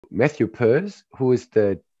Matthew Peirce, who is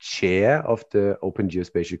the chair of the Open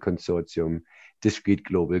Geospatial Consortium Discrete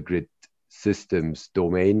Global Grid Systems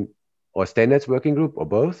Domain or Standards Working Group, or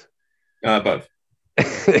both? Both.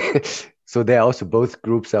 So they're also, both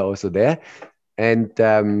groups are also there. And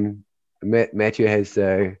Matthew has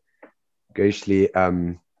graciously,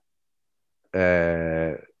 how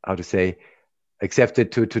to say,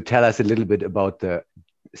 accepted to tell us a little bit about the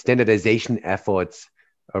standardization efforts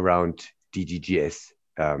around DGGS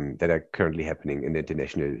that are currently happening in the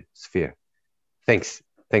international sphere. Thanks,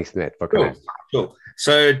 Matt, for coming. Cool.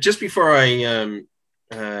 So just before I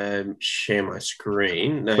share my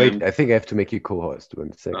screen. Wait, I think I have to make you co-host.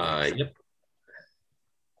 1 second. Yep.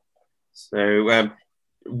 So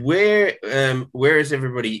where is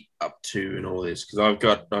everybody up to in all this? Because I've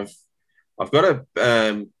got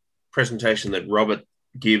a presentation that Robert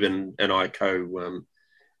Gibb and I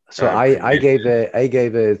so I gave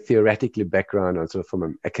a theoretical background on sort of from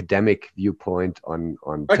an academic viewpoint on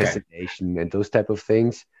tesselation and those type of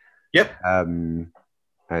things. Yep. And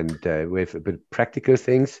with a bit of practical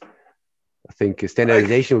things, I think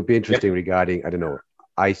standardization would be interesting regarding, I don't know,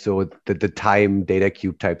 ISO, the time, data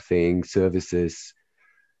cube type thing, services.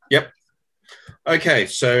 Yep. Okay,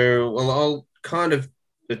 so I'll kind of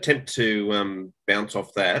attempt to bounce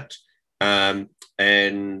off that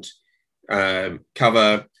and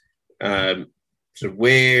cover sort of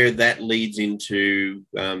where that leads into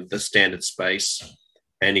the standard space,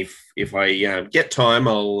 and if I get time,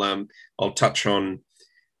 I'll touch on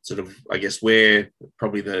sort of, I guess, where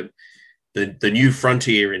probably the new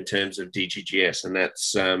frontier in terms of DGGS, and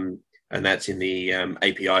that's in the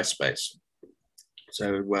API space.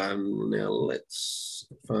 So now if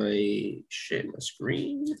I share my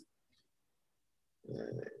screen,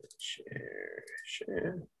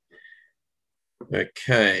 share.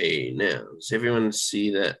 Okay, now does everyone see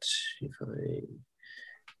that? If I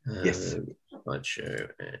yes, slideshow,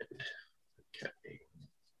 and okay,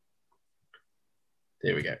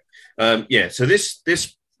 there we go. Yeah, so this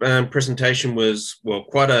presentation was, well,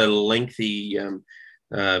 quite a lengthy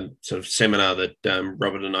sort of seminar that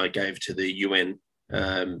Robert and I gave to the UN.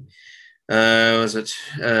 Was it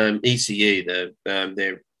ECE,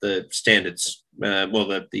 the standards,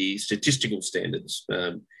 the statistical standards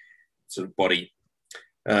sort of body,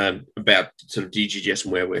 about sort of DGGS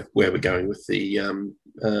and where we're going with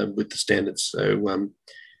the standards. So,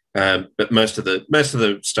 but most of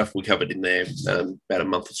the stuff we covered in there about a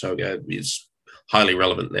month or so ago is highly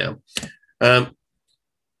relevant now.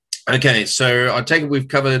 Okay, so I take it we've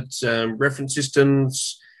covered reference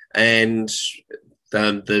systems and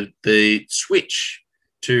the switch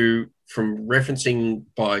from referencing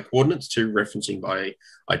by coordinates to referencing by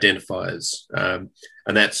identifiers,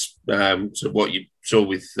 and that's sort of what you saw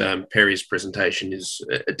with Perry's presentation, is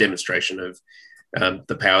a demonstration of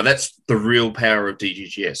the power. That's the real power of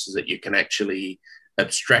DGGS, is that you can actually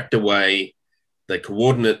abstract away the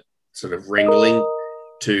coordinate sort of wrangling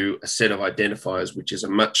to a set of identifiers, which is a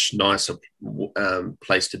much nicer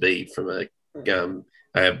place to be from a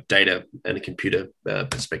data and a computer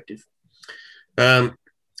perspective.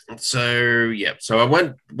 So I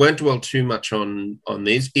won't dwell too much on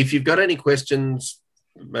these. If you've got any questions,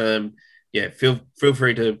 feel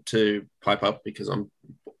free to pipe up, because I'm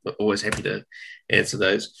always happy to answer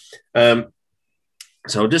those. So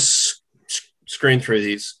I'll just screen through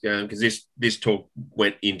these because this talk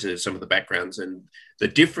went into some of the backgrounds and the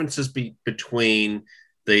differences between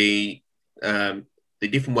the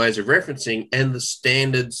different ways of referencing and the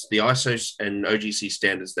standards, the ISO and OGC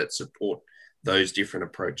standards that support those different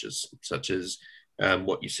approaches, such as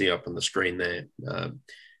what you see up on the screen there.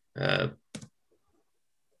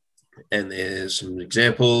 And there's some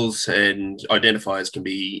examples, and identifiers can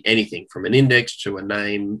be anything from an index to a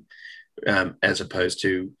name, as opposed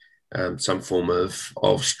to some form of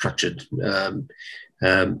structured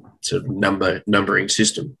sort of numbering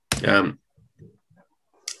system. And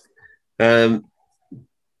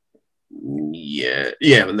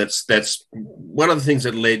that's one of the things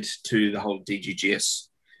that led to the whole DGGS,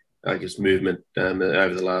 I guess, movement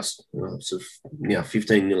over the last sort of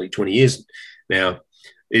 15, nearly 20 years now,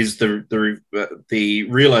 is the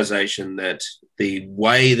realization that the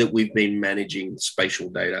way that we've been managing spatial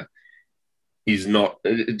data is not,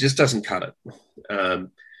 it just doesn't cut it,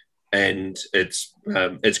 and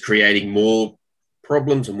it's creating more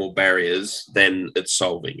problems and more barriers than it's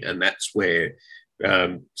solving, and that's where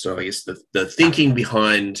so I guess the thinking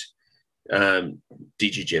behind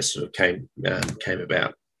DGGS sort of came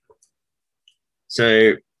about.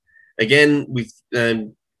 So again, with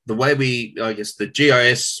the way the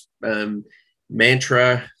GIS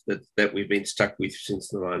mantra that we've been stuck with since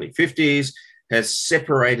the 1950s has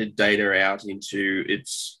separated data out into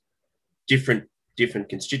its different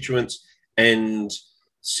constituents and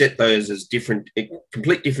set those as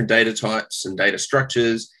complete different data types and data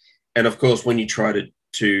structures. And of course, when you try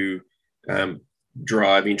to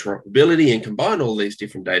drive interoperability and combine all these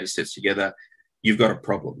different data sets together, you've got a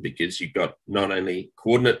problem, because you've got not only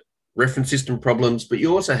coordinate reference system problems, but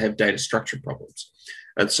you also have data structure problems.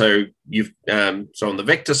 And so so on the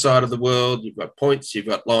vector side of the world, you've got points, you've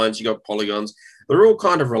got lines, you've got polygons. They're all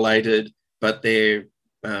kind of related, but their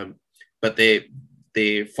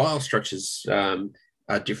file structures are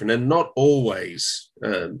different and not always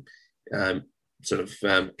play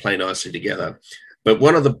nicely together. But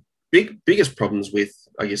one of the biggest problems with,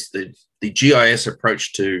 I guess, the GIS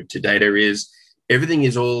approach to data is everything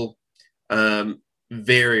is all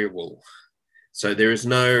variable. So there is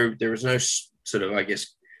no sort of, I guess,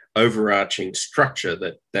 overarching structure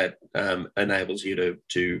that enables you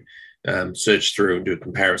to search through and do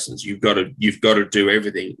comparisons. You've got to do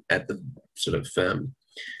everything at the sort of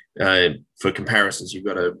for comparisons. You've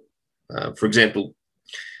got to, for example,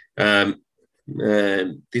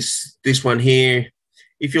 this one here.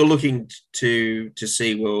 If you're looking to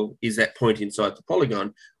see, well, is that point inside the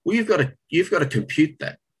polygon? Well, you've got to compute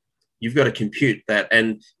that. You've got to compute that.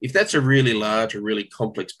 And if that's a really large or really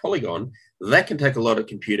complex polygon, that can take a lot of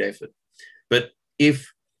compute effort. But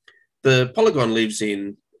if the polygon lives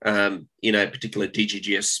in a particular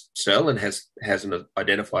DGGS cell and has an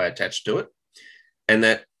identifier attached to it, and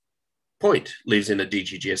that point lives in a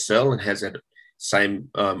DGGS cell and has that same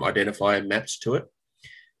identifier mapped to it,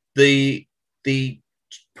 the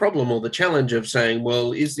problem or the challenge of saying,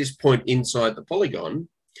 well, is this point inside the polygon,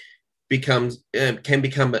 can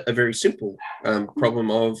become a very simple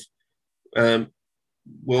problem of,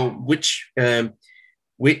 which do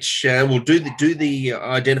the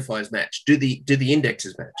identifiers match? Do the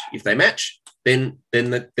indexes match? If they match, then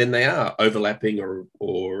they are overlapping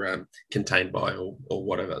or contained by or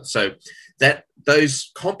whatever. So that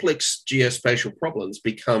those complex geospatial problems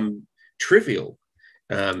become trivial,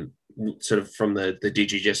 sort of from the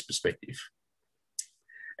DGGS perspective.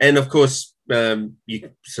 And of course,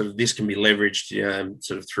 this can be leveraged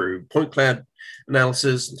sort of through point cloud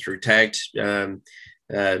analysis and through tagged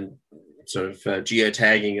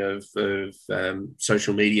geotagging of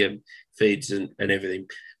social media feeds and everything,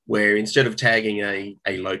 where instead of tagging a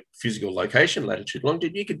physical location, latitude,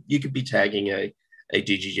 longitude, you could be tagging a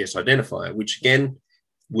DGGS identifier, which again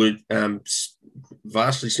would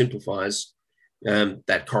vastly simplifies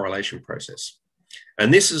that correlation process.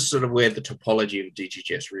 And this is sort of where the topology of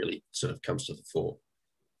DGGS really sort of comes to the fore.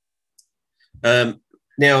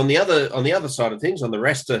 Now, on the other side of things, in the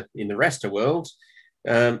raster world,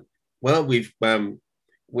 well, we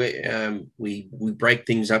break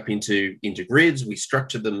things up into grids. We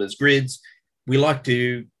structure them as grids. We like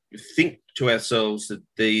to think to ourselves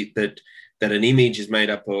that an image is made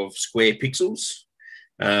up of square pixels.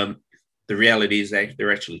 The reality is that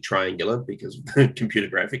they're actually triangular because of computer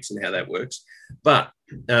graphics and how that works. But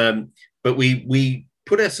we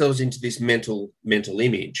put ourselves into this mental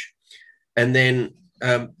image, and then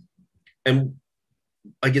and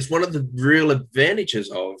I guess one of the real advantages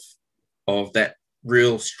of that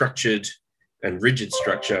real structured and rigid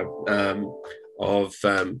structure of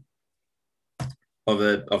a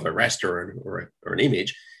raster or an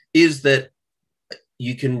image is that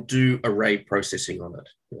you can do array processing on it.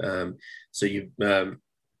 So you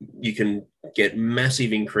can get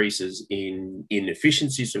massive increases in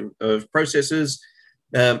efficiencies of processes,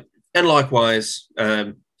 and likewise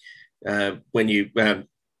when you want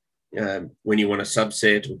to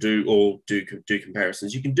subset or do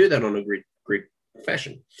comparisons, you can do that on a grid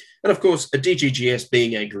fashion. And of course, a DGGS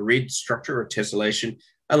being a grid structure or tessellation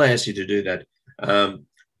allows you to do that.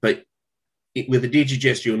 But with a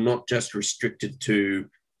DGGS, you're not just restricted to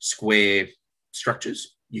square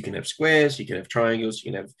structures. You can have squares, you can have triangles,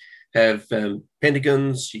 you can have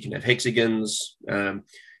pentagons, you can have hexagons, you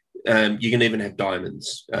can even have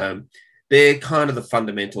diamonds. They're kind of the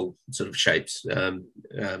fundamental sort of shapes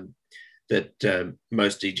that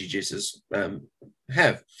most DGGSs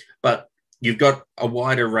have. But you've got a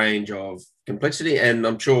wider range of complexity, and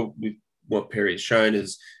I'm sure with what Perry has shown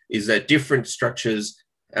is that different structures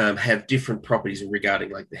have different properties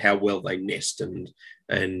regarding like how well they nest and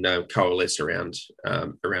coalesce around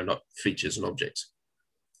features and objects.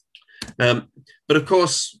 But of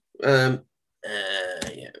course, but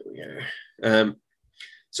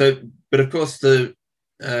of course,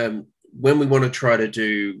 when we want to try to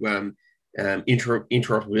do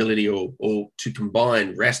interoperability or to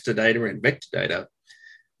combine raster data and vector data,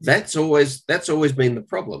 that's always been the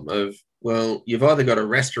problem of well, you've either got to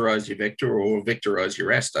rasterize your vector or vectorize your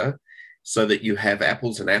raster so that you have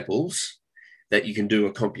apples and apples that you can do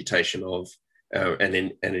a computation of and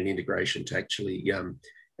an integration to actually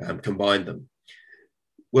combine them.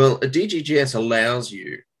 Well, a DGGS allows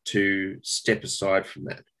you to step aside from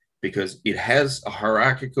that because it has a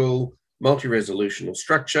hierarchical, multi-resolutional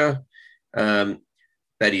structure that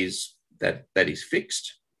is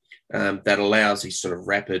fixed, that allows these sort of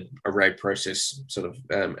rapid array process sort of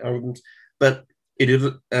algorithms, but it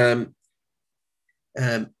is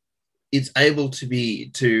it's able to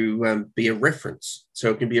be a reference.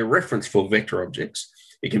 So it can be a reference for vector objects.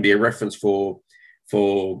 It can be a reference for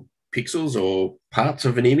pixels or parts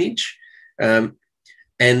of an image. And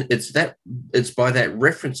it's by that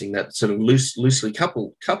referencing, that sort of loosely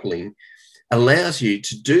coupling allows you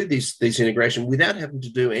to do this integration without having to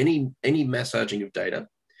do any massaging of data.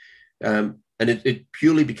 And it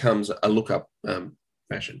purely becomes a lookup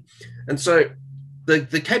fashion. And so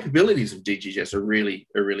the capabilities of DGGS are really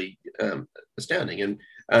astounding.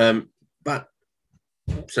 And but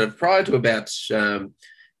so prior to about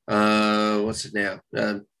what's it now?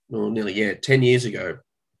 Well, nearly 10 years ago,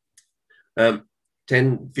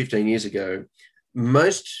 15 years ago,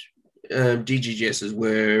 most DGGSs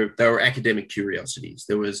were academic curiosities.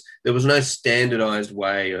 There was no standardized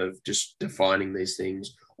way of just defining these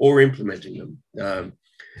things or implementing them,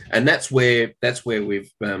 and that's where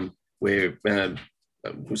we've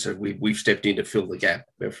stepped in to fill the gap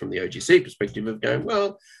from the OGC perspective of going,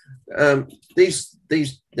 well, these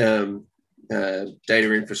data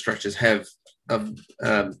infrastructures have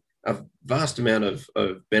a vast amount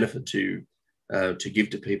of benefit to give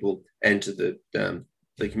to people and to the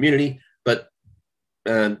community, but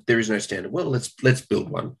there is no standard. Well, let's build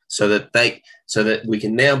one so that we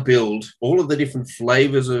can now build all of the different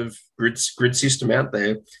flavors of grid system out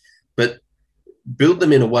there, but build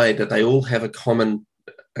them in a way that they all have a common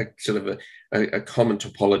common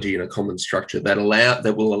topology and a common structure that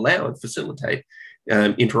will allow and facilitate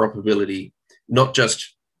interoperability, not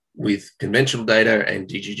just with conventional data and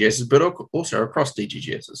DGGSs, but also across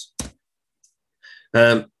DGGSs.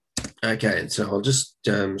 Okay, and so I'll just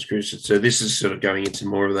so this is sort of going into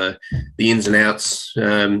more of the ins and outs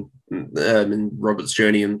in Robert's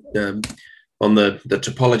journey and on the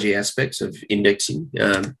topology aspects of indexing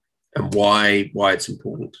and why it's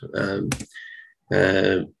important.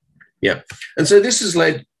 Yeah, and so this has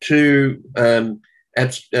led to the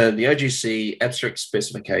OGC abstract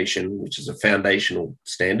specification, which is a foundational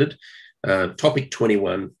standard, topic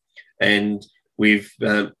 21, and we've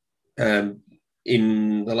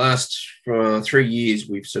in the last 3 years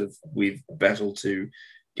we've battled to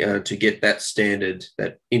get that standard,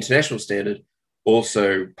 that international standard,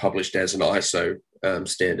 also published as an ISO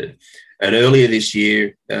standard. And earlier this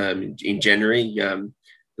year, in January,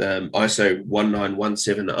 ISO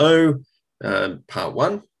 19170 Part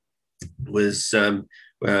 1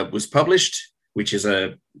 was published, which is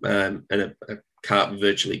a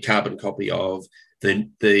virtually carbon copy of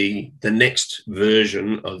the next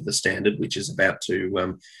version of the standard, which is about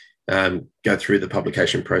to go through the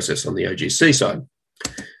publication process on the OGC side.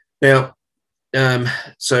 Now,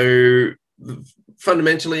 so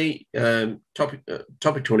fundamentally,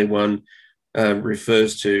 topic 21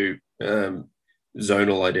 refers to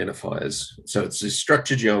zonal identifiers. So it's the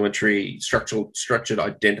structured geometry, structured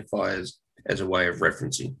identifiers as a way of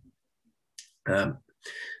referencing.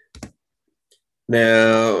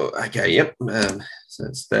 Now, okay, yep. So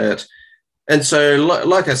that's that. And so,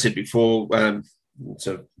 like I said before,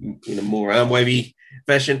 so in a more arm-wavy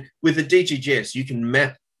fashion, with the DGGS, you can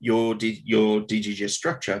map your DGGS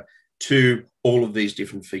structure to all of these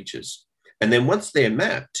different features. And then once they're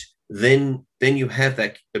mapped, then you have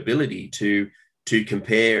that ability to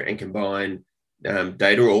compare and combine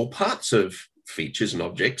data or parts of features and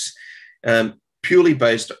objects purely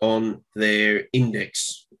based on their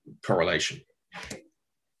index correlation,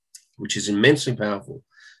 which is immensely powerful,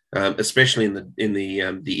 especially in the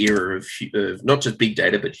era of not just big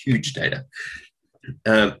data but huge data.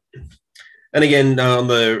 And again, on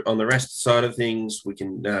the raster side of things, we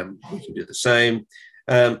can do the same.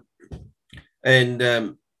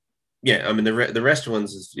 Yeah, I mean the raster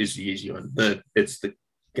ones is the easy one, but it's the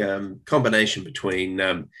combination between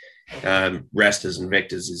rasters and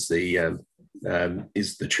vectors is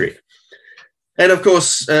the trick. And of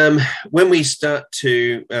course, when we start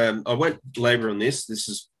to, I won't labor on this. This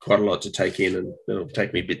is quite a lot to take in, and it'll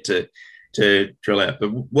take me a bit to drill out. But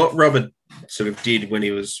what Robert sort of did when he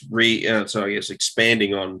was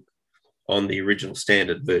expanding on the original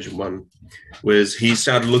standard version 1 was he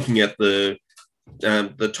started looking at the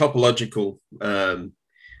topological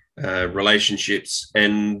relationships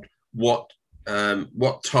and what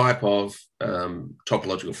type of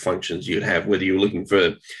topological functions you'd have, whether you're looking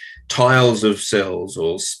for tiles of cells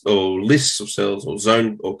or lists of cells or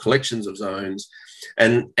zone or collections of zones,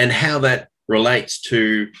 and how that relates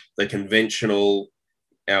to the conventional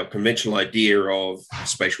idea of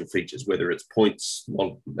spatial features, whether it's points,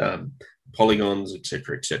 polygons,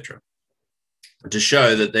 etc., to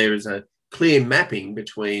show that there is a clear mapping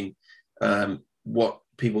between what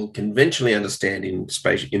people conventionally understand in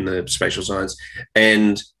the spatial science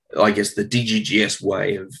and, I guess, the DGGS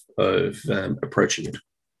way of approaching it.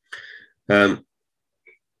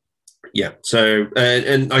 So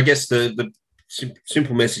and I guess the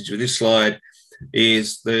simple message of this slide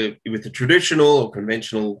is with the traditional or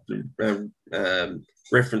conventional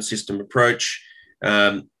reference system approach,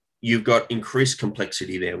 you've got increased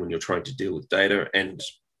complexity there when you're trying to deal with data and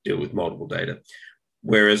deal with multiple data.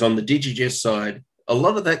 Whereas on the DGGS side, a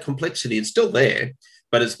lot of that complexity is still there,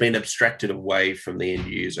 but it's been abstracted away from the end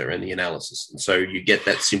user and the analysis. And so you get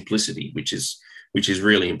that simplicity, which is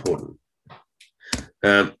really important.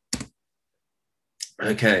 So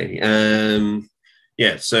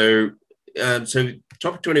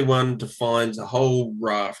topic 21 defines a whole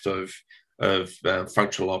raft of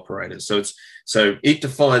functional operators. So it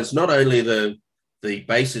defines not only the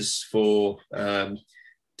basis for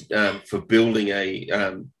building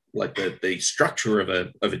the structure of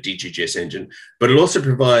a DGGS engine, but it also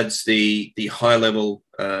provides the high level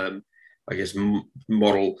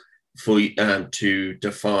model for to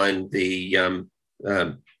define the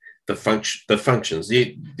functions,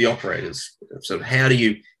 the operators. So how do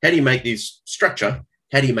you make this structure?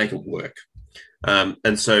 How do you make it work?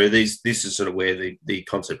 And so this is sort of where the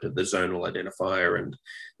concept of the zonal identifier and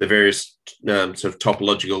the various sort of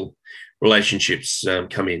topological relationships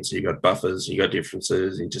come in. So you've got buffers, you've got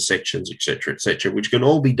differences, intersections, etc., which can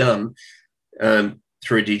all be done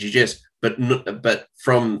through DGGS, but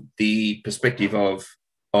from the perspective of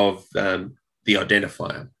the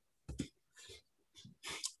identifier.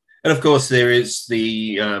 And of course, there is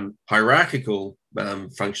the hierarchical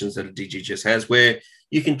functions that a DGGS has, where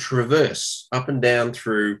you can traverse up and down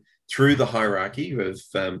through the hierarchy of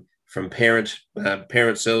from parent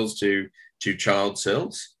cells to child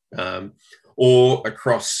cells, or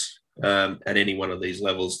across at any one of these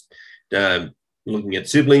levels. Looking at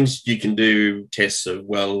siblings, you can do tests of,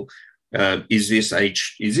 well, is this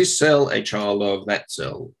cell a child of that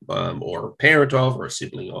cell, or a parent of, or a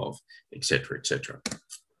sibling of, etc., etc.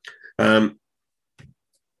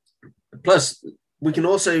 Plus, we can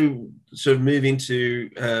also sort of move into,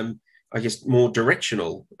 more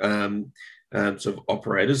directional sort of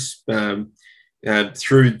operators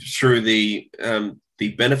through the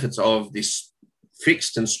benefits of this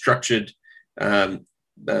fixed and structured,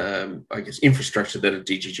 infrastructure that a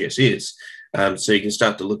DGGS is. So you can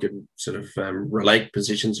start to look at sort of relate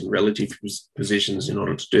positions and relative positions in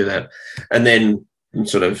order to do that, and then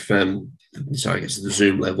sort of so I guess the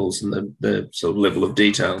zoom levels and the sort of level of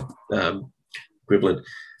detail equivalent.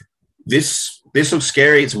 This looks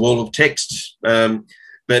scary. It's a wall of text,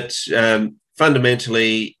 but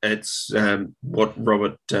fundamentally, it's what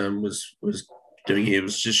Robert was doing here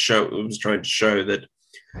was trying to show that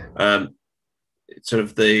sort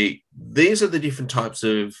of these are the different types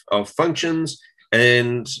of functions,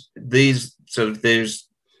 and these sort of there is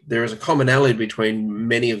a commonality between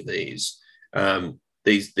many of these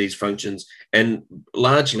functions, and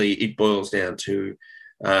largely it boils down to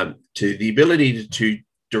the ability to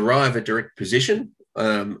derive a direct position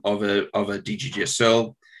of a DGGS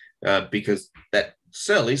cell, because that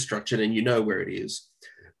cell is structured and you know where it is,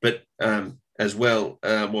 but as well,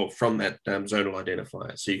 from that zonal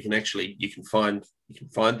identifier. So you can find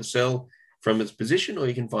the cell from its position, or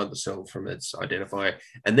you can find the cell from its identifier,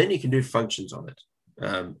 and then you can do functions on it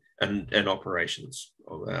and operations.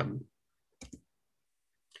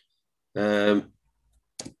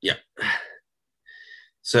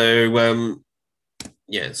 So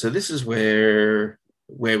this is where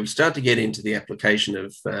we start to get into the application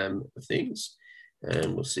of things,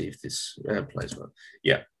 and we'll see if this plays well.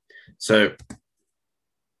 Yeah. So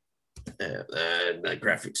the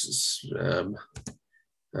graphics is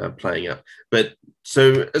playing up, but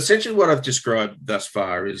so essentially what I've described thus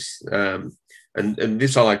far is, and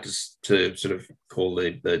this I like to sort of call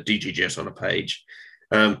the DGGS on a page,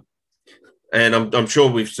 and I'm sure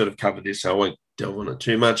we've sort of covered this, so I won't delve on it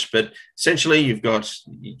too much. But essentially, you've got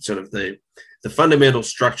sort of the fundamental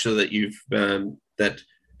structure that that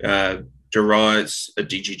derives a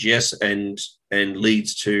DGGS and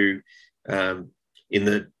leads to, in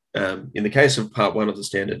the case of part one of the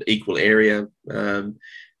standard, equal area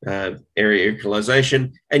area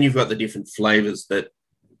equalization, and you've got the different flavors that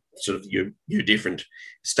sort of your different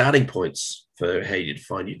starting points for how you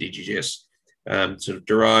define your DGGS sort of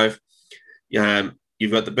derive.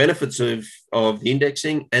 You've got the benefits of the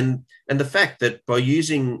indexing and the fact that by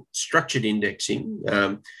using structured indexing,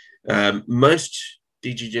 most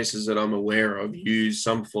DGGSs that I'm aware of use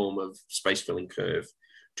some form of space filling curve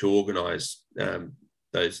to organize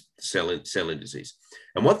those cell indices.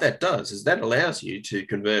 And what that does is that allows you to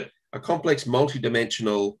convert a complex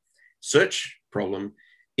multi-dimensional search problem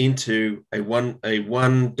into a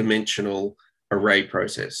one-dimensional array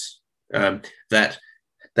process that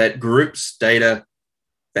groups data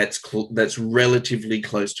that's relatively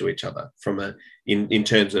close to each other from in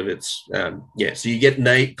terms of its so you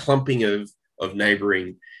get clumping of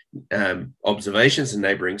neighboring observations and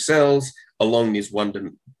neighboring cells along this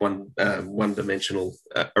one-dimensional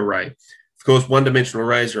array. Of course, one-dimensional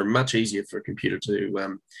arrays are much easier for a computer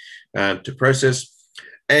to process,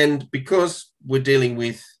 and because we're dealing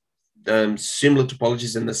with similar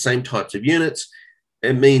topologies and the same types of units,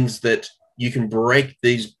 it means that you can break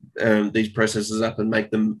these processes up and make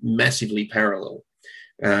them massively parallel,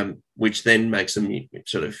 which then makes them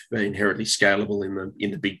sort of inherently scalable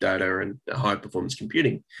in the big data and high performance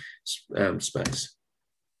computing space.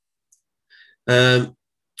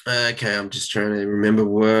 Okay, I'm just trying to remember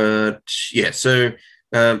what. Yeah, so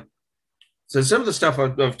some of the stuff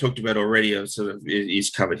I've talked about already is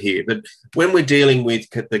covered here. But when we're dealing with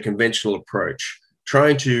the conventional approach,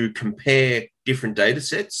 trying to compare different data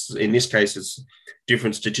sets, in this case, it's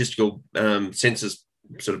different statistical census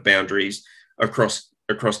sort of boundaries across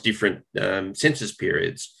different census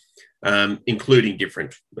periods, including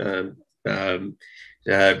different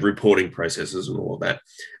reporting processes and all of that.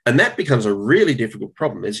 And that becomes a really difficult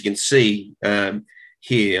problem, as you can see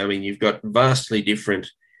here. I mean, you've got vastly different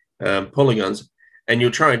polygons, and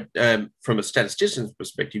you'll try, from a statistician's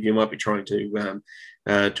perspective, you might be trying to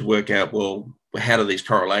work out, well, how do these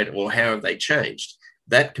correlate, or how have they changed?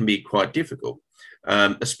 That can be quite difficult,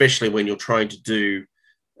 especially when you're trying to do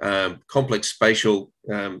complex spatial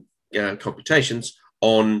computations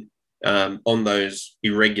on those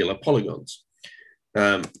irregular polygons.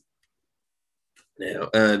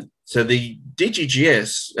 So the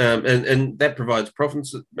DGGS, and that provides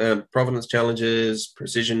provenance challenges,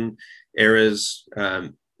 precision errors,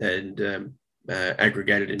 and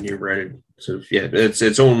aggregated and enumerated sort of,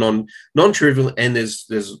 it's all non-trivial, and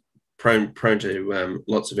there's prone to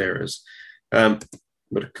lots of errors. But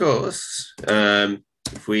of course,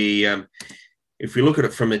 if we look at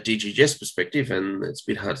it from a DGGS perspective, and it's a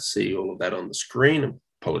bit hard to see all of that on the screen, I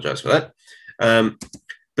apologize for that.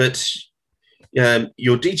 But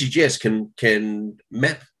your DGGS can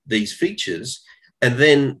map these features, and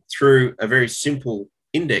then through a very simple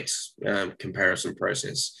index comparison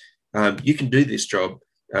process, you can do this job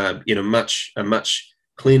in a much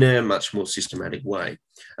cleaner, much more systematic way.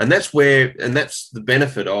 And that's the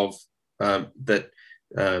benefit of that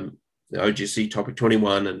OGC Topic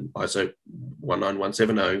 21 and ISO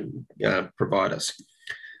 19170 provide us.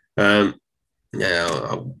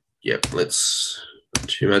 Now, let's not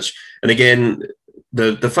too much. And again,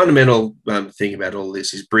 the fundamental thing about all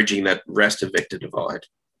this is bridging that raster vector divide.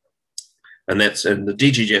 And the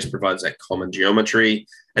DGGS provides that common geometry.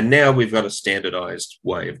 And now we've got a standardized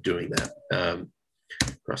way of doing that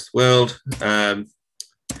across the world.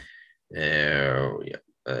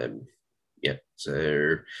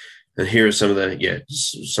 So, and here are some of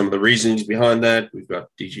the reasons behind that. We've got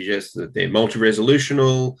DGGS that they're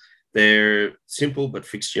multi-resolutional, they're simple but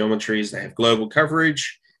fixed geometries, they have global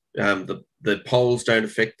coverage, the poles don't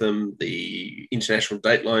affect them, the international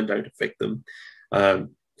dateline don't affect them.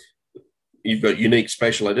 You've got unique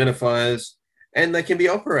spatial identifiers, and they can be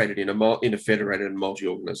operated in a federated and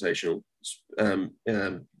multi-organizational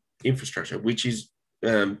infrastructure, which is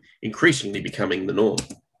increasingly becoming the norm.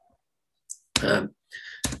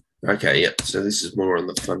 So this is more on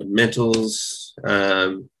the fundamentals,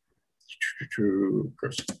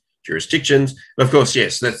 jurisdictions. And of course,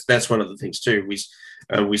 yes, that's one of the things too. We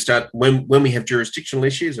start when we have jurisdictional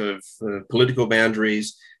issues of political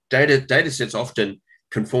boundaries, data sets often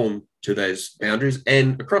conform to those boundaries,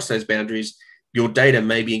 and across those boundaries, your data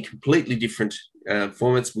may be in completely different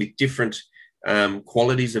formats with different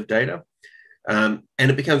qualities of data, and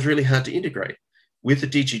it becomes really hard to integrate. With the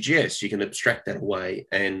DGGS, you can abstract that away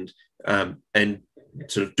and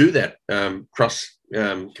sort of do that cross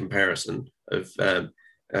comparison of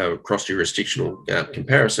cross jurisdictional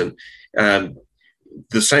comparison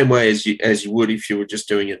the same way as you would if you were just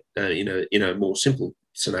doing it in a more simple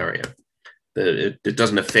scenario. It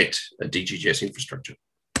doesn't affect a DGGS infrastructure.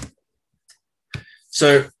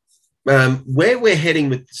 So where we're heading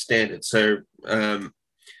with the standard. So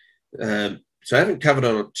so I haven't covered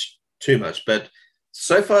on it too much, but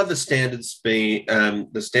so far the standards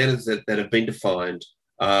that have been defined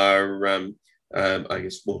are, I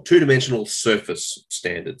guess, more two-dimensional surface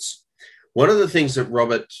standards. One of the things that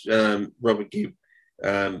Robert Gibb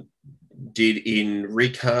did in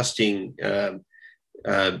recasting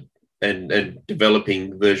and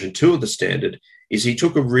developing version 2 of the standard is he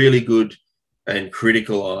took a really good and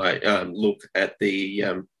critical look at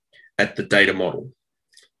the data model,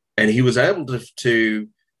 and he was able to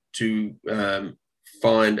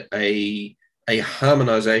find a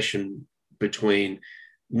harmonization between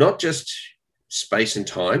not just space and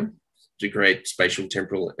time to create spatial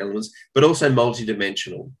temporal elements, but also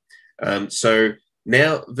multidimensional. So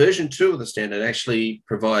now version 2 of the standard actually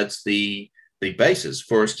provides the basis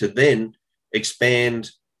for us to then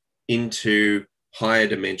expand into higher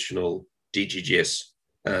dimensional DGGS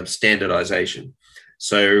standardization.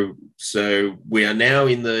 So we are now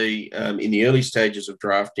in the early stages of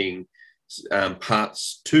drafting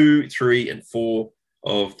parts 2, 3, and 4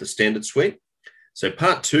 of the standard suite. So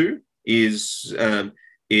part 2 is for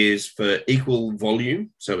equal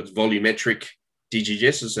volume, so it's volumetric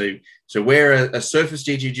DGGS. So where a surface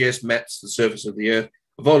DGGS maps the surface of the Earth,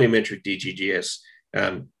 a volumetric DGGS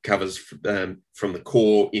covers from the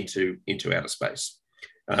core into outer space,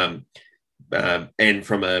 and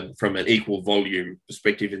from an equal volume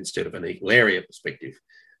perspective instead of an equal area perspective.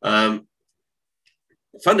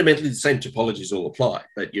 Fundamentally, the same topologies all apply,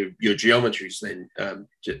 but your geometries then are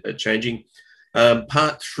changing.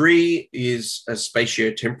 Part 3 is a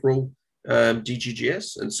spatiotemporal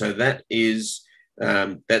DGGS, and so that is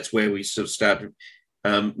that's where we sort of start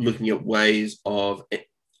looking at ways of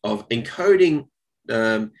encoding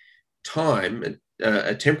time,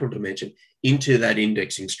 a temporal dimension, into that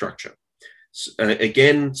indexing structure.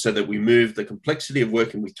 Again, so that we move the complexity of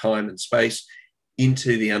working with time and space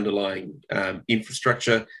into the underlying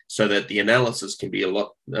infrastructure, so that the analysis can be a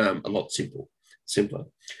lot simpler.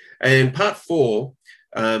 And part 4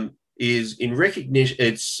 is in recognition.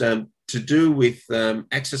 It's to do with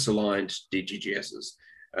axis-aligned DGGSs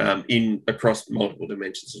across multiple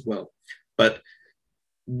dimensions as well. But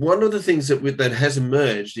one of the things that has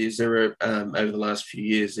emerged is there are over the last few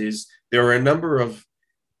years is there are a number of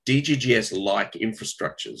DGGS-like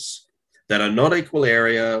infrastructures that are not equal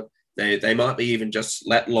area. They might be even just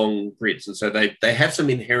lat-long grids, and so they have some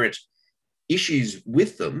inherent issues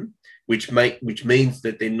with them, which means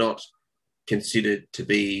that they're not considered to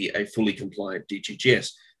be a fully compliant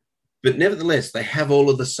DGGS. But nevertheless, they have all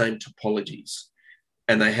of the same topologies,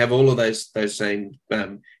 and they have all of those same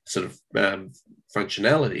sort of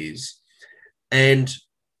functionalities. And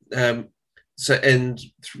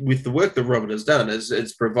with the work that Robert has done,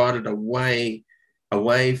 it's provided a way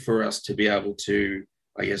for us to be able to,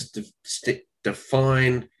 I guess,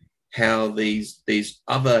 define how these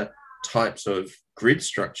other types of grid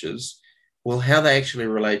structures, well, how they actually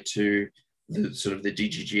relate to the sort of the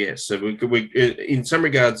DGGS. So we in some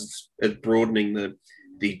regards, it's broadening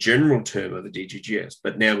the general term of the DGGS,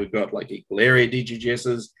 but now we've got like equal area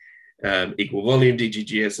DGGSs, equal volume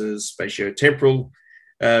DGGSs, spatiotemporal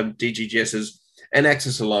DGGSs, and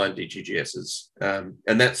axis-aligned DGGSs,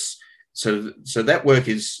 and that's so that work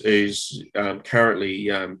is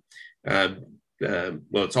currently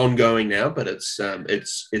well, it's ongoing now, but it's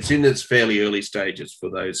in its fairly early stages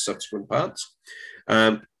for those subsequent parts.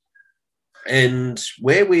 And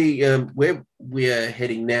where we are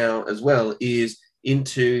heading now as well is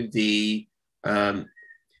into the I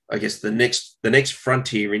guess the next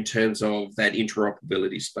frontier in terms of that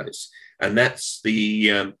interoperability space, and that's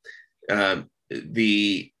the I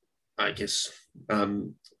guess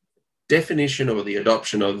definition or the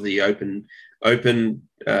adoption of the open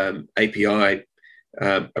API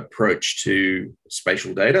approach to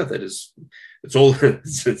spatial data. That is, it's all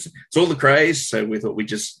the craze. So we thought we'd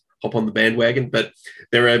just hop on the bandwagon, but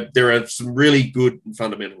there are some really good and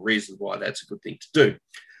fundamental reasons why that's a good thing to do.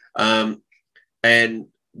 And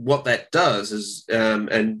what that does is,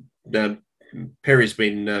 Perry's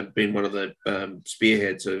been one of the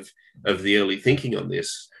spearheads of the early thinking on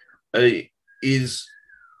this. Is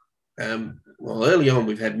well, early on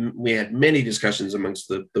we had many discussions amongst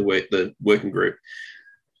the working group.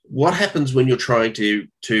 What happens when you're trying to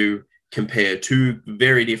compare two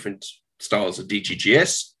very different styles of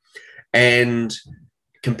DGGS and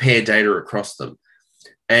compare data across them?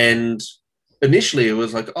 And initially it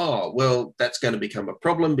was like, oh, well, that's going to become a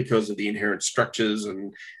problem because of the inherent structures,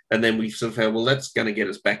 and then we sort of found, well, that's going to get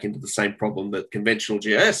us back into the same problem that conventional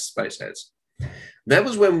GIS space has. That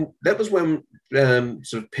was when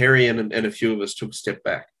sort of Perry and a few of us took a step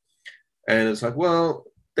back, and it's like, well,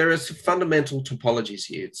 there are some fundamental topologies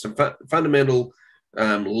here, some fundamental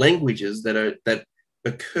languages that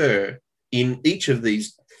occur in each of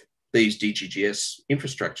these DGGS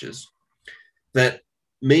infrastructures that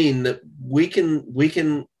mean that we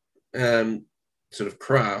can sort of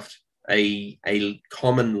craft a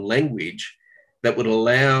common language that would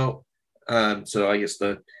allow so I guess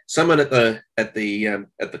someone at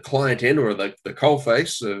the client end or the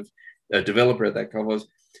coalface of a developer at that coalface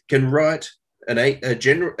can write a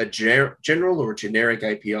general or a generic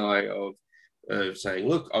API of saying,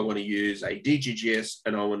 look, I want to use a DGGS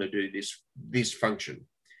and I want to do this function.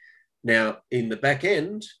 Now, in the back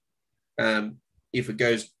end, if it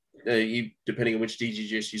goes, depending on which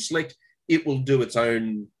DGGS you select, it will do its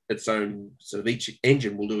own sort of, each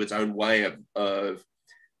engine will do its own way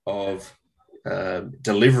of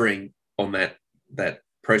delivering on that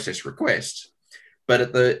process request. But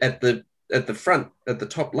at the front, at the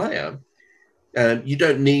top layer, you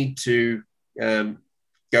don't need to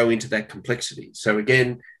go into that complexity. So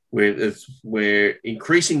again, we're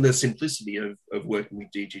increasing the simplicity of working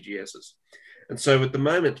with DGGSs. And so at the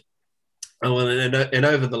moment, and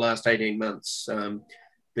over the last 18 months,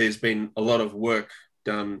 there's been a lot of work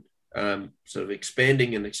done, sort of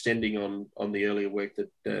expanding and extending on the earlier work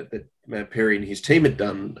that Perry and his team had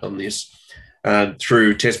done on this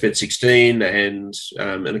through Testbed 16 and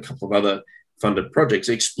a couple of other funded projects,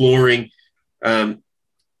 exploring how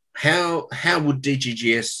would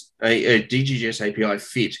DGGS a DGGS API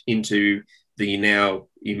fit into the now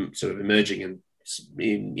sort of emerging and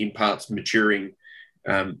in parts maturing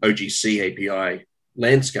OGC API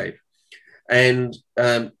landscape, and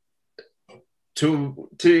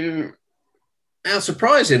to our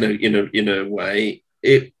surprise, in a way,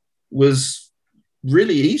 it was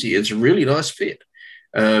really easy. It's a really nice fit.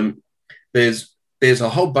 There's a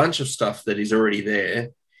whole bunch of stuff that is already there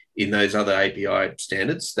in those other API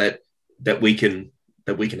standards that we can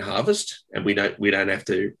harvest, and we don't have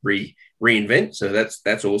to reinvent. So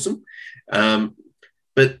that's awesome.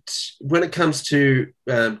 But when it comes to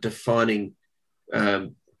defining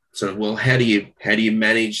sort of, well, how do you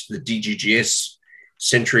manage the DGGS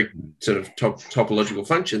centric sort of topological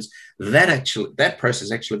functions, that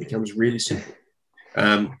process actually becomes really simple.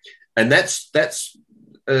 And that's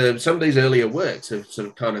some of these earlier works have sort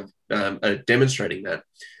of kind of are demonstrating that.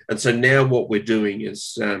 And so now what we're doing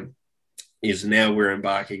is now we're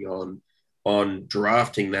embarking on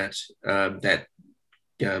drafting that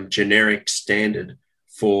generic standard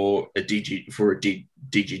for a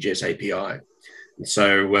DGGS API. And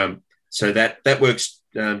so that works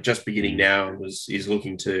just beginning now, and is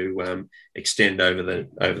looking to extend over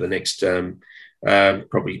the next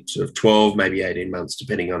probably sort of 12, maybe 18 months,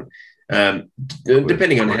 depending on how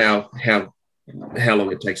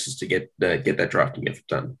long it takes us to get that drafting effort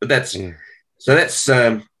done. But that's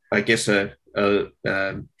I guess a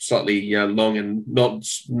slightly long and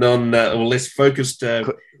or less focused,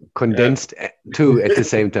 condensed too at the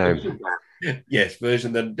same time. Yes,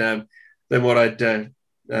 version than what I'd.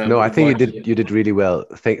 No, I think you did really well.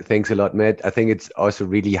 Thanks a lot, Matt. I think it's also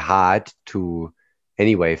really hard to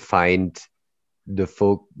anyway find the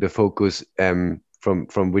focus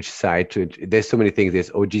from which side to it. There's so many things. There's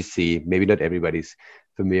OGC. Maybe not everybody's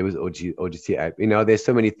familiar with OGC. There's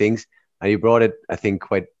so many things, and you brought it, I think,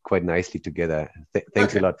 quite nicely together.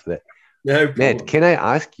 Thanks a lot for that. No problem. Matt, can I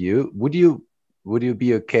ask you? Would you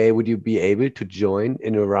be okay? Would you be able to join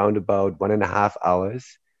in around about 1.5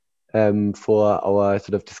 hours for our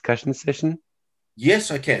sort of discussion session? Yes,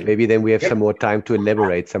 I can. Maybe then we have some more time to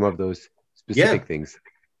elaborate some of those specific things.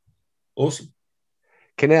 Awesome.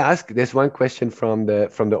 Can I ask? There's one question from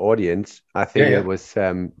the audience. I think it was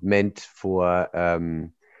meant for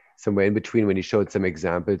somewhere in between when you showed some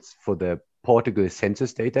examples for the Portugal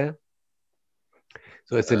census data.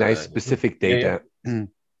 So it's a nice specific data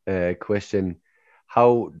question.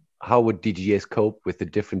 How would DGS cope with the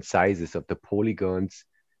different sizes of the polygons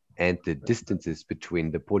and the distances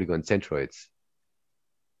between the polygon centroids?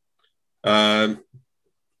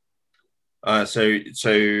 So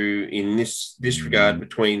in this regard,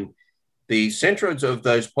 between the centroids of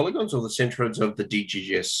those polygons or the centroids of the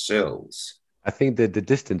DGGS cells? I think that the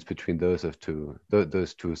distance between those two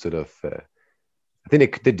sort of. I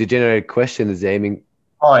think the generic question is aiming.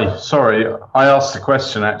 Hi, sorry, I asked the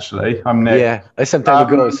question actually. I'm Nick. Yeah, some time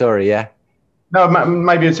ago. Sorry, yeah. No,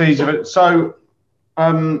 maybe it's easier. So,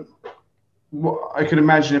 what I could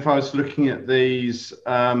imagine if I was looking at these.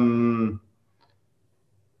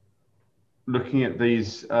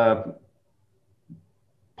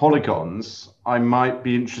 Polygons, I might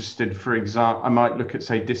be interested, for example, I might look at,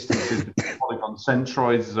 say, distances between polygon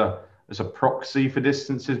centroids as a proxy for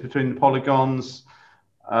distances between the polygons.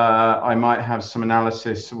 I might have some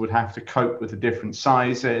analysis that would have to cope with the different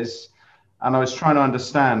sizes, and I was trying to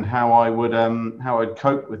understand how I'd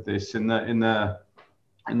cope with this in the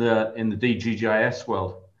DGGIS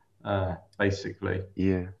world, basically.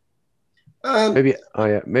 Yeah. Maybe. Oh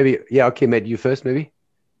yeah. Maybe. Yeah. Okay, Matt. You first, maybe.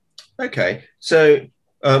 Okay. So,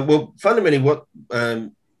 well, fundamentally,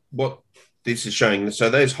 what this is showing. So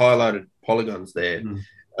those highlighted polygons there.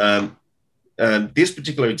 This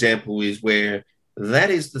particular example is where that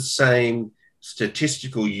is the same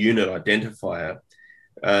statistical unit identifier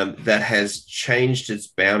that has changed its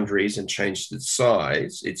boundaries and changed its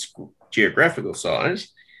size, its geographical size,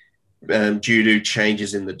 due to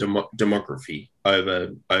changes in the demography over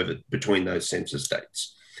between those census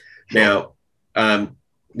dates. Sure.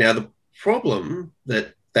 Now the problem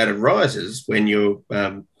that arises when you're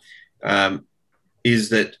is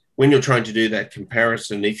that when you're trying to do that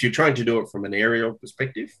comparison, if you're trying to do it from an aerial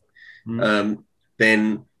perspective,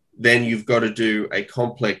 then you've got to do a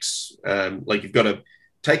complex, like you've got to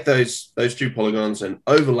take those two polygons and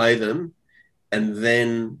overlay them, and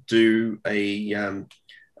then do a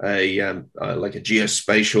like a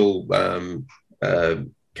geospatial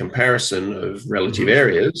comparison of relative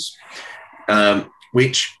areas,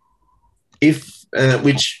 which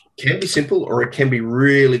can be simple or it can be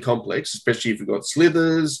really complex, especially if you've got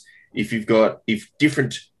slithers, if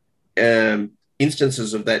different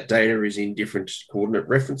instances of that data is in different coordinate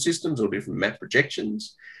reference systems or different map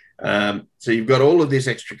projections. So you've got all of this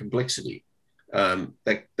extra complexity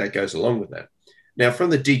that goes along with that. Now, from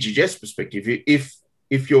the DGGS perspective,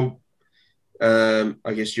 if you're,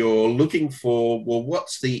 I guess you're looking for, well,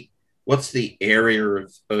 what's the area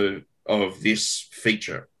of this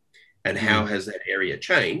feature, and how has that area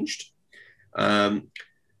changed?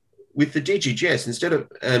 With the DGGS,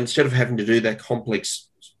 instead of having to do that complex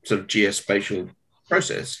sort of geospatial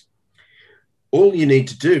process, all you need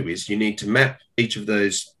to do is you need to map each of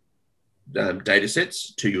those data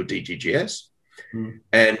sets to your DGGS,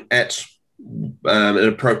 and at an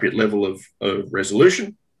appropriate level of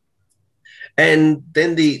resolution. And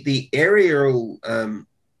then the aerial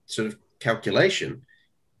sort of calculation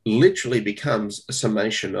literally becomes a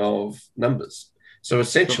summation of numbers. So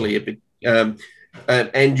essentially,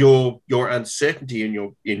 and your uncertainty in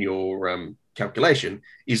your calculation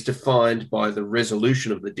is defined by the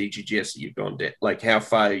resolution of the DGGS that you've gone down, like how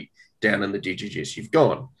far down in the DGGS you've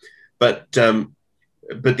gone. But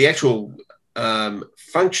the actual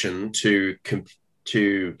function to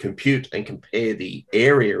compute and compare the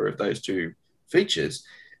area of those two features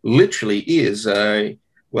literally is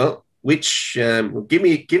which give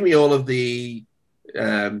me all of the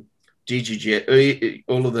DGGS,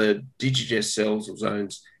 all of the DGGS cells or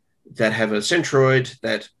zones that have a centroid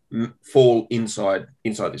that fall inside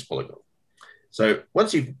this polygon. So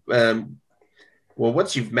once you've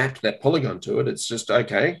mapped that polygon to it, it's just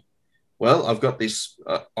okay. Well, I've got this.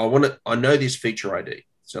 I know this feature ID.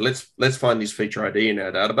 So let's find this feature ID in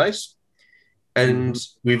our database, and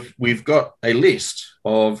we've got a list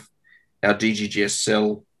of our DGGS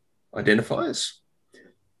cell identifiers,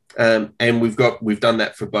 and we've done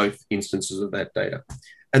that for both instances of that data,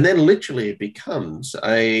 and then literally it becomes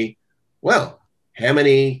how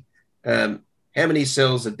many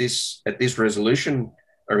cells at this resolution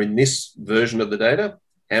are in this version of the data?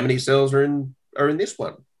 How many cells are in this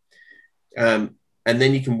one? And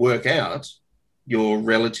then you can work out your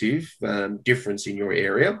relative difference in your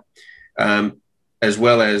area, as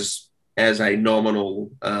well as a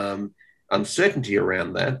nominal uncertainty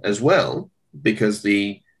around that as well, because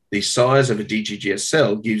the size of a DGGS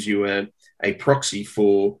cell gives you a proxy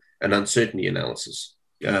for an uncertainty analysis.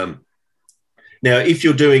 Now, if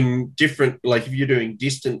you're doing different, like if you're doing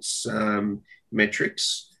distance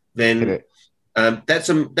metrics, then that's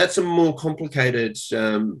a more complicated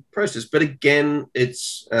process. But again, it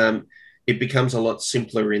becomes a lot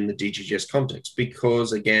simpler in the DGGS context,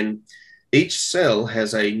 because again, each cell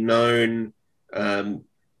has a known, I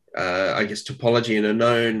guess, topology and a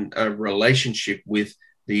known relationship with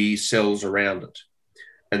the cells around it,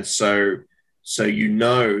 and so you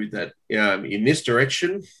know that in this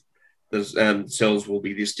direction, the cells will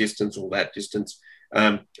be this distance or that distance,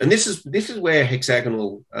 and this is where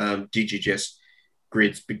hexagonal DGGS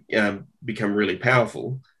grids become really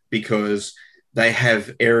powerful, because they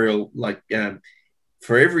have aerial, like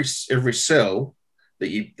for every cell that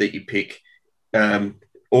you pick,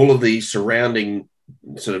 all of the surrounding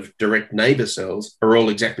sort of direct neighbor cells are all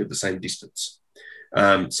exactly the same distance.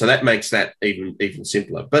 So that makes that even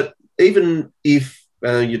simpler. But even if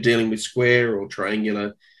you're dealing with square or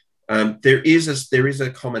triangular, there is a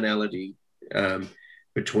commonality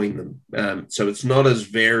between them. So it's not as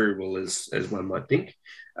variable as one might think.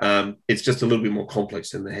 It's just a little bit more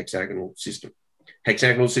complex than the hexagonal system.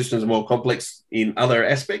 Hexagonal systems are more complex in other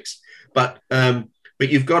aspects, but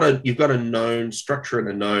you've got a known structure and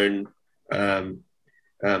a known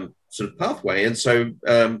sort of pathway, and so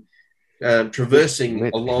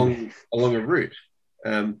traversing along a route,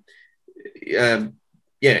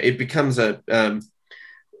 it becomes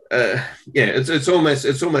it's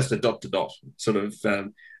almost a dot to dot sort of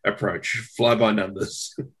approach, fly by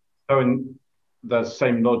numbers. So in the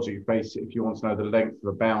same logic, basically, if you want to know the length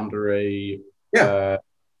of a boundary,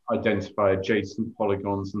 identify adjacent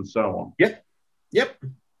polygons and so on. Yep.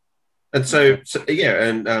 And so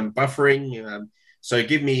buffering. So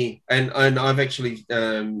give me, and I've actually,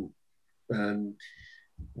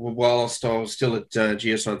 whilst I was still at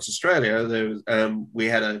Geoscience Australia, there was, we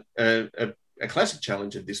had a classic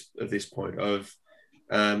challenge at this point of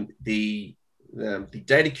the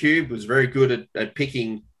data cube was very good at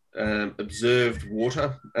picking observed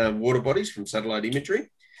water bodies from satellite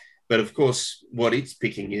imagery, but of course what it's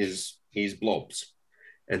picking is blobs,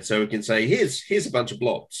 and so we can say here's a bunch of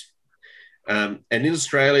blobs, and in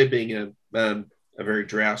Australia being a very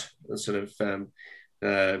drought sort of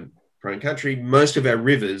prone country, most of our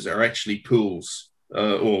rivers are actually pools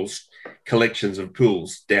or collections of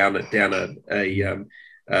pools down a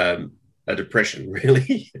depression,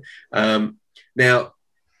 really. Now,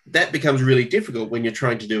 that becomes really difficult when you're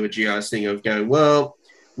trying to do a GIS thing of going, well,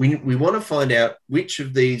 we want to find out which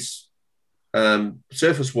of these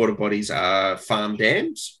surface water bodies are farm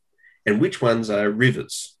dams and which ones are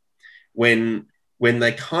rivers, when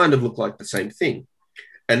they kind of look like the same thing.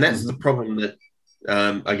 And that's the problem that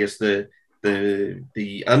I guess the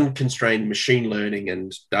unconstrained machine learning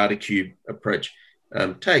and data cube approach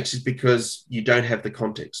takes, is because you don't have the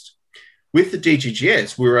context. With the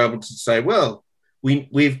DGGS, we were able to say, well,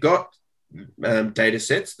 we've got data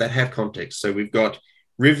sets that have context. So we've got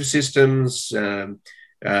river systems, sort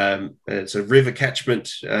of river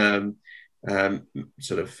catchment data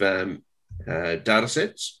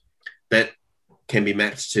sets that can be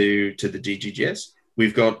mapped to the DGGS.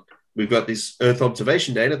 We've got this Earth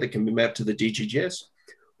observation data that can be mapped to the DGGS.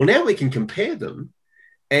 Well, now we can compare them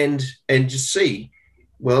and just see.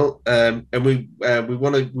 Well, and we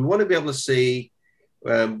want to be able to see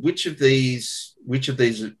which of these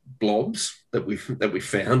blobs that we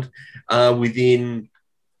found are within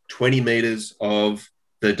 20 meters of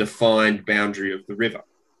the defined boundary of the river,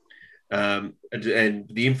 and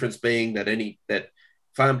the inference being that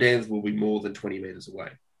farm dams will be more than 20 meters away.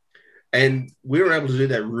 And we were able to do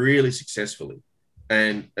that really successfully,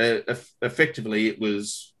 and effectively it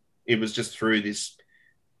was just through this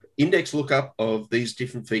index lookup of these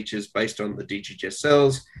different features based on the DGGS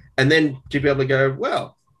cells, and then to be able to go,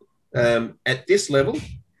 well, at this level,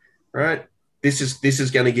 right, this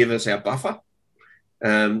is going to give us our buffer,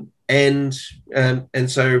 and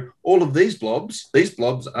so all of these blobs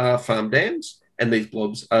are farm dams, and these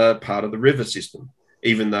blobs are part of the river system,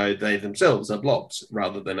 even though they themselves are blobs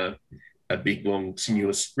rather than a big, long,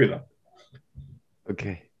 sinuous river.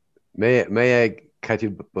 Okay. May I cut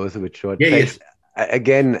you both a bit short? Yeah, yes.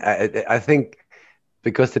 Again, I think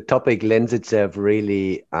because the topic lends itself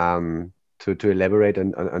really to elaborate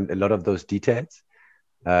on a lot of those details.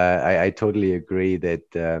 I totally agree that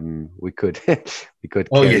we could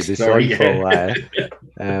carry this on for a while.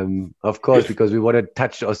 Of course, because we want to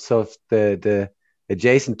touch also the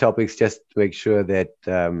adjacent topics, just to make sure that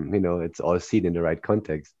it's all seen in the right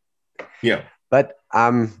context. Yeah. But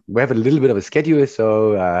we have a little bit of a schedule,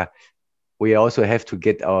 so we also have to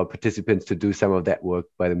get our participants to do some of that work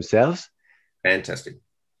by themselves. Fantastic.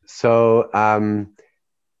 So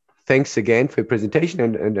thanks again for your presentation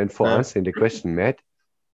and for answering the question, Matt.